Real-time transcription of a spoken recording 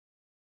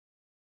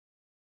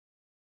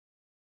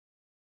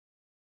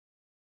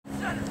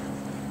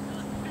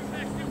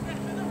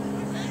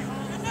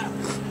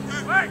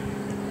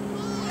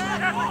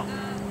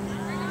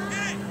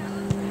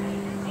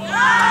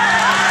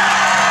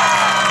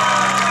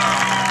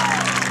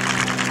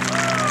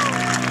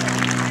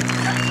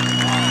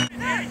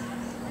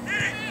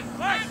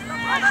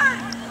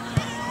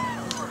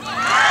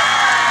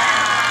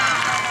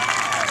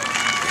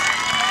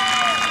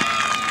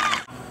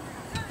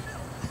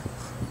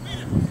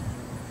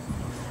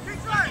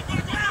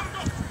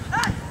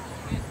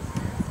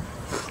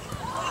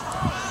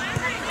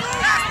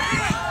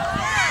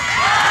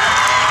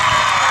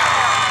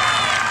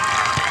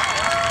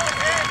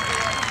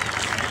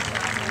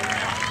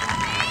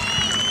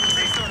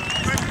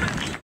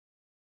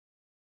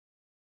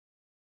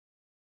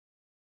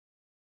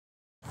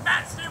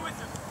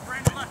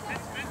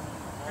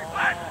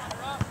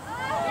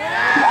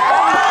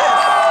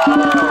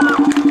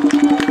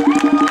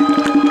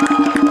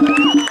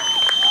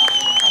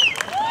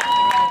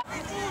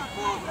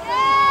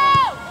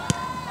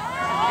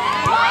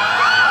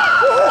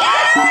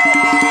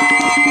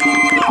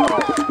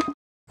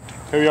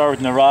Here we are with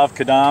Narav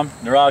Kadam.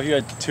 Narav, you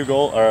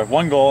had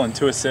one goal and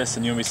 2 assists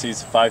in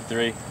UMBC's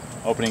 5-3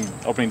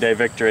 opening day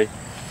victory.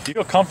 Do you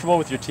feel comfortable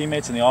with your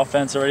teammates in the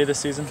offense already this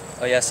season?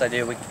 Oh yes, I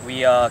do.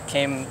 We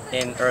came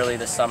in early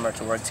this summer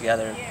to work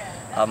together.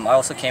 I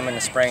also came in the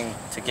spring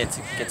to get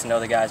to know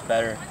the guys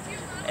better,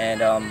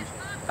 and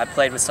I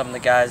played with some of the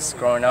guys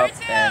growing up,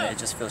 and it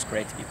just feels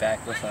great to be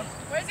back with them.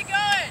 Where's it going?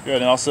 Good,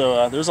 and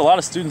also there's a lot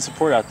of student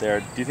support out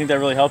there. Do you think that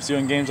really helps you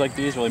in games like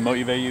these, really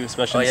motivate you,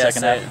 especially in the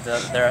second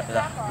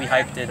half? We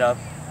hyped it up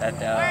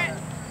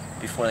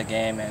before the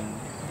game, and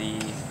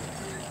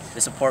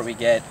the support we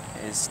get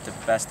is the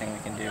best thing we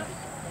can do.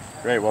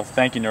 Great, well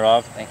thank you,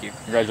 Narav. Thank you.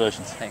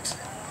 Congratulations. Thanks.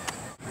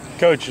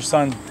 Coach, your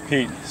son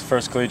Pete, his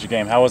first collegiate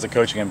game, how was it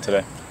coaching him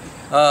today?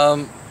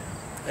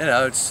 You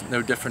know, it's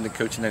no different than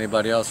coaching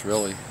anybody else,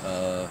 really.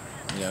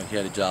 You know, he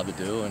had a job to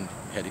do, and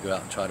he had to go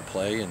out and try to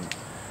play, and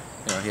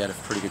you know, he had a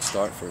pretty good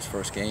start for his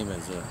first game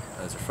as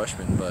a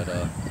freshman. But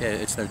yeah,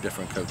 it's no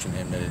different coaching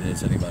him than it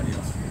is anybody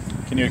else.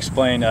 Can you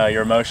explain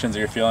your emotions or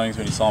your feelings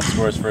when you saw him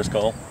score his first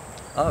goal?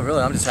 Oh,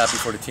 really? I'm just happy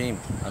for the team.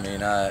 I mean,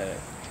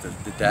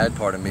 the dad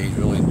part of me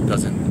really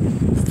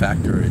doesn't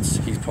factor.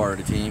 He's part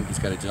of the team. He's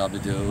got a job to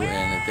do,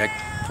 and at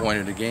that point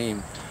of the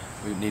game,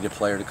 we need a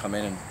player to come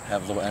in and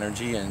have a little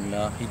energy, and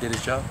he did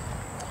his job.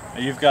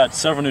 You've got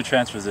several new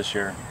transfers this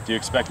year. Do you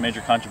expect major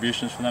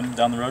contributions from them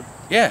down the road?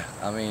 Yeah,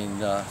 I mean,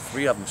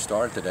 3 of them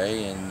started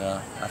today, and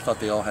I thought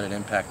they all had an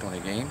impact on the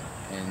game.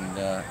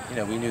 And you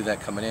know, we knew that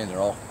coming in. They're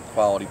all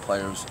quality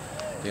players.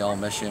 They all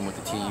mesh in with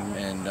the team,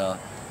 and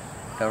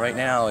right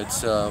now we're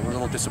a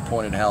little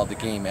disappointed how the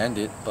game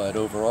ended. But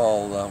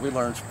overall, we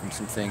learned from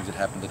some things that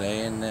happened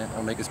today, and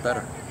it'll make us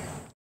better.